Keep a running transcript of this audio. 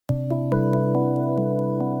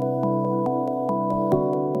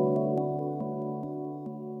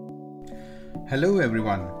Hello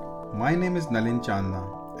everyone, my name is Nalin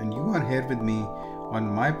Chandna and you are here with me on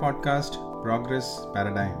my podcast Progress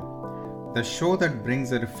Paradigm, the show that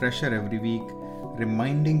brings a refresher every week,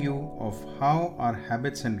 reminding you of how our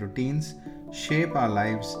habits and routines shape our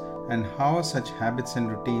lives and how such habits and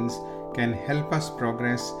routines can help us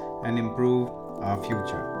progress and improve our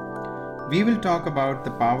future. We will talk about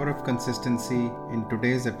the power of consistency in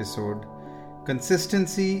today's episode.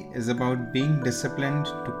 Consistency is about being disciplined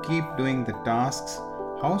to keep doing the tasks,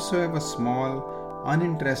 howsoever small,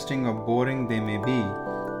 uninteresting or boring they may be,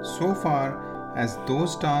 so far as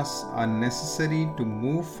those tasks are necessary to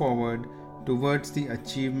move forward towards the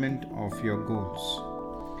achievement of your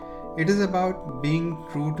goals. It is about being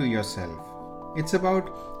true to yourself. It's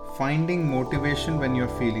about finding motivation when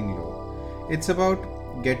you're feeling low. It's about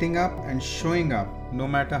getting up and showing up no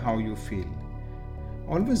matter how you feel.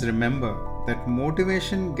 Always remember that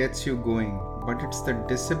motivation gets you going, but it's the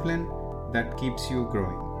discipline that keeps you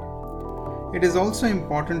growing. It is also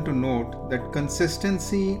important to note that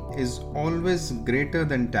consistency is always greater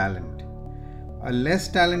than talent. A less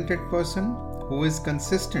talented person who is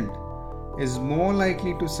consistent is more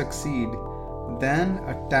likely to succeed than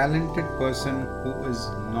a talented person who is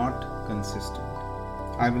not consistent.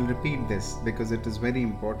 I will repeat this because it is very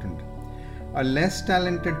important. A less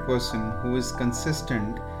talented person who is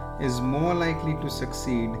consistent is more likely to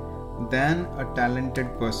succeed than a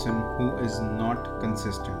talented person who is not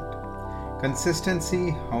consistent.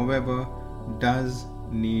 Consistency, however, does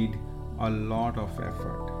need a lot of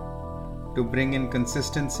effort. To bring in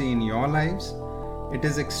consistency in your lives, it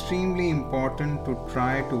is extremely important to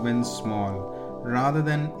try to win small rather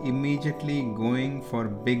than immediately going for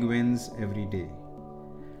big wins every day.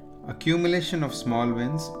 Accumulation of small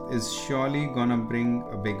wins is surely gonna bring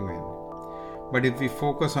a big win. But if we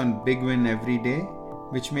focus on big win every day,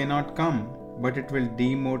 which may not come, but it will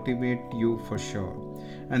demotivate you for sure.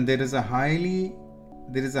 And there is a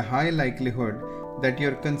high likelihood that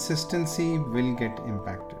your consistency will get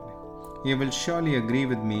impacted. You will surely agree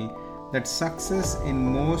with me that success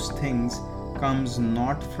in most things comes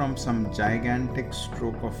not from some gigantic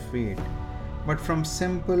stroke of fate, but from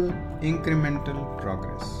simple incremental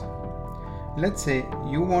progress. Let's say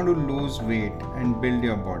you want to lose weight and build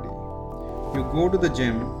your body. You go to the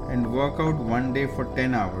gym and work out one day for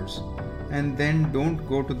 10 hours and then don't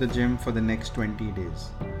go to the gym for the next 20 days.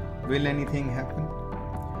 Will anything happen?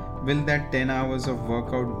 Will that 10 hours of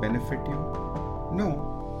workout benefit you?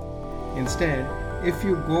 No. Instead, if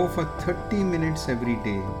you go for 30 minutes every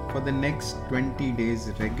day for the next 20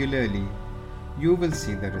 days regularly, you will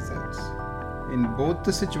see the results. In both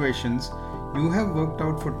the situations, you have worked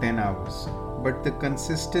out for 10 hours, but the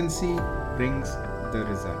consistency brings the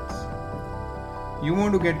results. You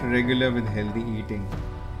want to get regular with healthy eating.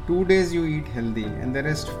 2 days you eat healthy and the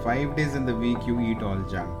rest 5 days in the week you eat all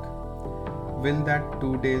junk. Will that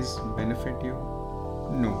 2 days benefit you?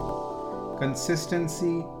 No.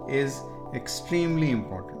 Consistency is extremely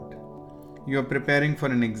important. You are preparing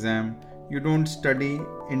for an exam. You don't study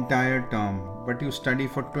entire term, but you study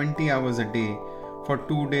for 20 hours a day for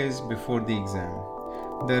 2 days before the exam.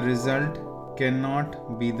 The result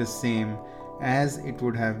cannot be the same as it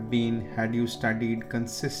would have been had you studied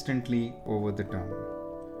consistently over the term.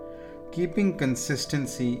 Keeping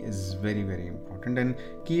consistency is very, very important, and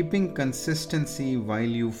keeping consistency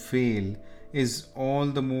while you fail is all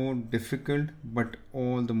the more difficult but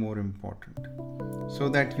all the more important, so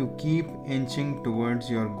that you keep inching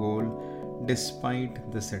towards your goal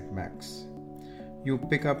despite the setbacks. You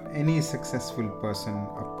pick up any successful person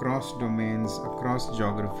across domains, across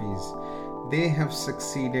geographies, they have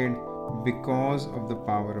succeeded because of the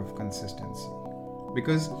power of consistency.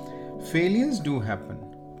 Because failures do happen,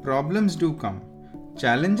 problems do come,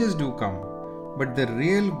 challenges do come, but the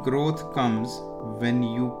real growth comes when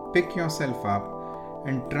you pick yourself up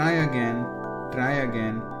and try again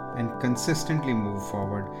and consistently move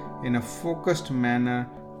forward in a focused manner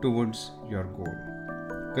towards your goal.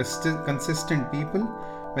 Consistent people,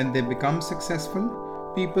 when they become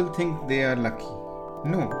successful, people think they are lucky.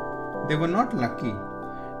 No, they were not lucky.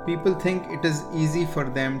 People think it is easy for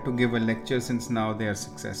them to give a lecture since now they are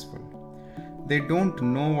successful. They don't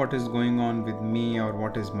know what is going on with me or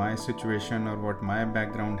what is my situation or what my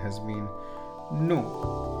background has been.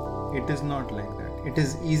 No, it is not like that. It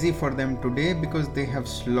is easy for them today because they have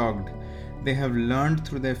slogged. They have learned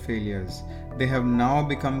through their failures. They have now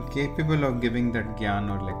become capable of giving that gyan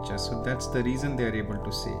or lecture. So that's the reason they are able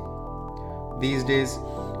to say. These days,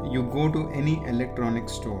 you go to any electronic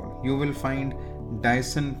store, you will find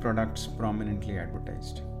Dyson products prominently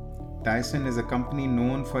advertised. Dyson is a company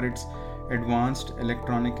known for its advanced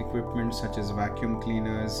electronic equipment such as vacuum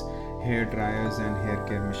cleaners, hair dryers and hair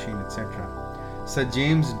care machine, etc. Sir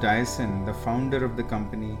James Dyson, the founder of the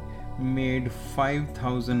company, made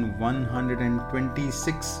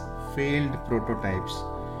 5,126 failed prototypes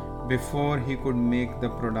before he could make the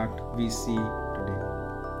product we see today.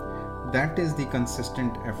 That is the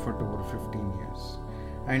consistent effort over 15 years.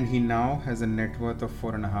 And he now has a net worth of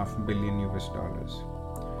 $4.5 billion US.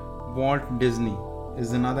 Walt Disney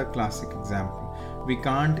is another classic example. We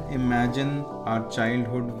can't imagine our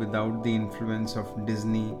childhood without the influence of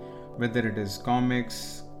Disney, whether it is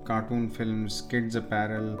comics, cartoon films, kids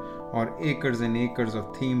apparel, or acres and acres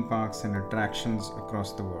of theme parks and attractions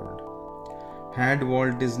across the world. Had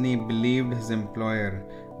Walt Disney believed his employer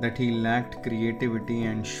that he lacked creativity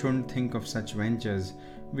and shouldn't think of such ventures,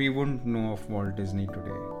 we wouldn't know of Walt Disney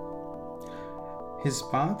today. His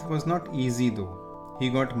path was not easy though. He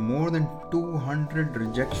got more than 200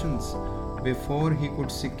 rejections before he could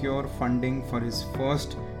secure funding for his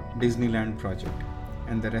first Disneyland project,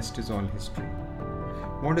 and the rest is all history.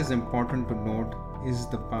 What is important to note is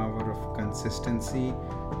the power of consistency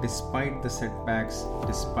despite the setbacks,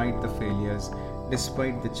 despite the failures,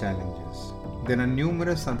 despite the challenges. There are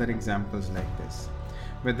numerous other examples like this,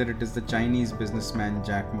 whether it is the Chinese businessman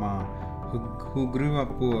Jack Ma, who grew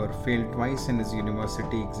up poor, failed twice in his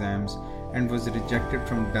university exams, and was rejected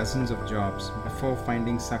from dozens of jobs before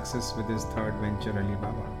finding success with his third venture,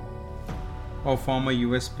 Alibaba. Or former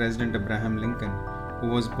US President Abraham Lincoln, who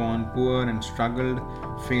was born poor and struggled,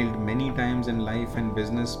 failed many times in life and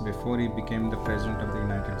business before he became the President of the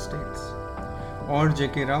United States. Or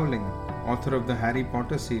J.K. Rowling, author of the Harry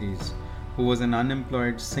Potter series, who was an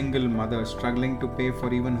unemployed single mother struggling to pay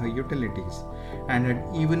for even her utilities and had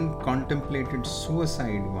even contemplated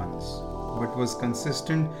suicide once, but was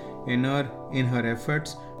consistent in her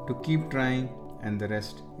efforts to keep trying, and the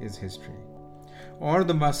rest is history. Or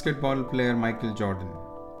the basketball player Michael Jordan,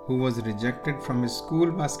 who was rejected from his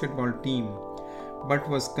school basketball team but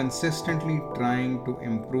was consistently trying to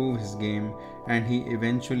improve his game, and he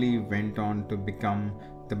eventually went on to become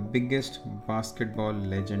the biggest basketball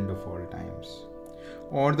legend of all times.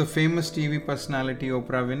 Or the famous TV personality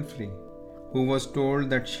Oprah Winfrey, who was told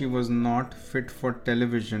that she was not fit for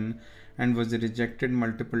television and was rejected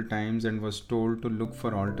multiple times and was told to look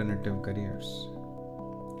for alternative careers.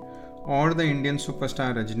 Or the Indian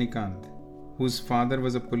superstar Rajinikanth, whose father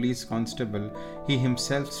was a police constable. He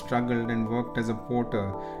himself struggled and worked as a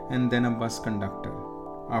porter and then a bus conductor.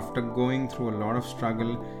 After going through a lot of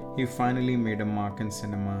struggle, he finally made a mark in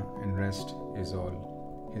cinema, and rest is all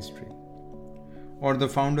history. Or the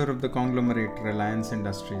founder of the conglomerate Reliance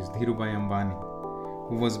Industries, Dhirubhai Ambani,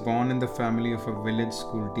 who was born in the family of a village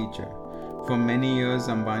school teacher. For many years,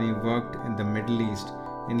 Ambani worked in the Middle East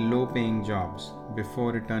in low-paying jobs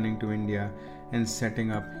before returning to India and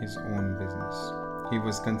setting up his own business. He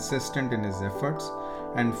was consistent in his efforts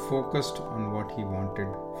and focused on what he wanted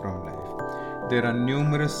from life. There are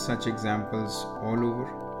numerous such examples all over.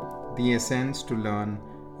 The essence to learn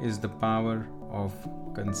is the power of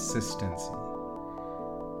consistency.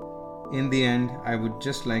 In the end, I would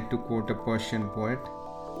just like to quote a Persian poet: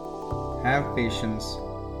 "Have patience,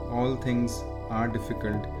 all things are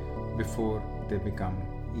difficult before they become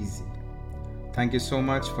easy." Thank you so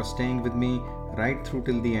much for staying with me right through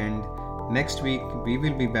till the end. Next week, we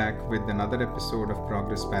will be back with another episode of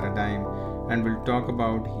Progress Paradigm, and we'll talk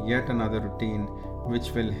about yet another routine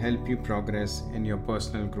which will help you progress in your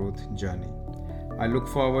personal growth journey. I look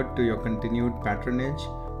forward to your continued patronage.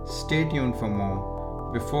 Stay tuned for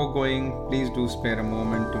more. Before going, please do spare a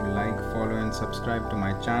moment to like, follow and subscribe to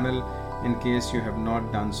my channel in case you have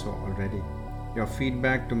not done so already. Your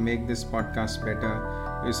feedback to make this podcast better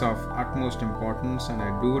is of utmost importance, and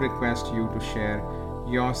I do request you to share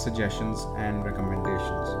your suggestions and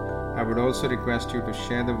recommendations. I would also request you to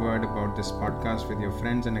share the word about this podcast with your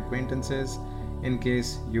friends and acquaintances in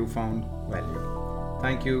case you found value.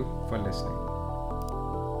 Thank you for listening.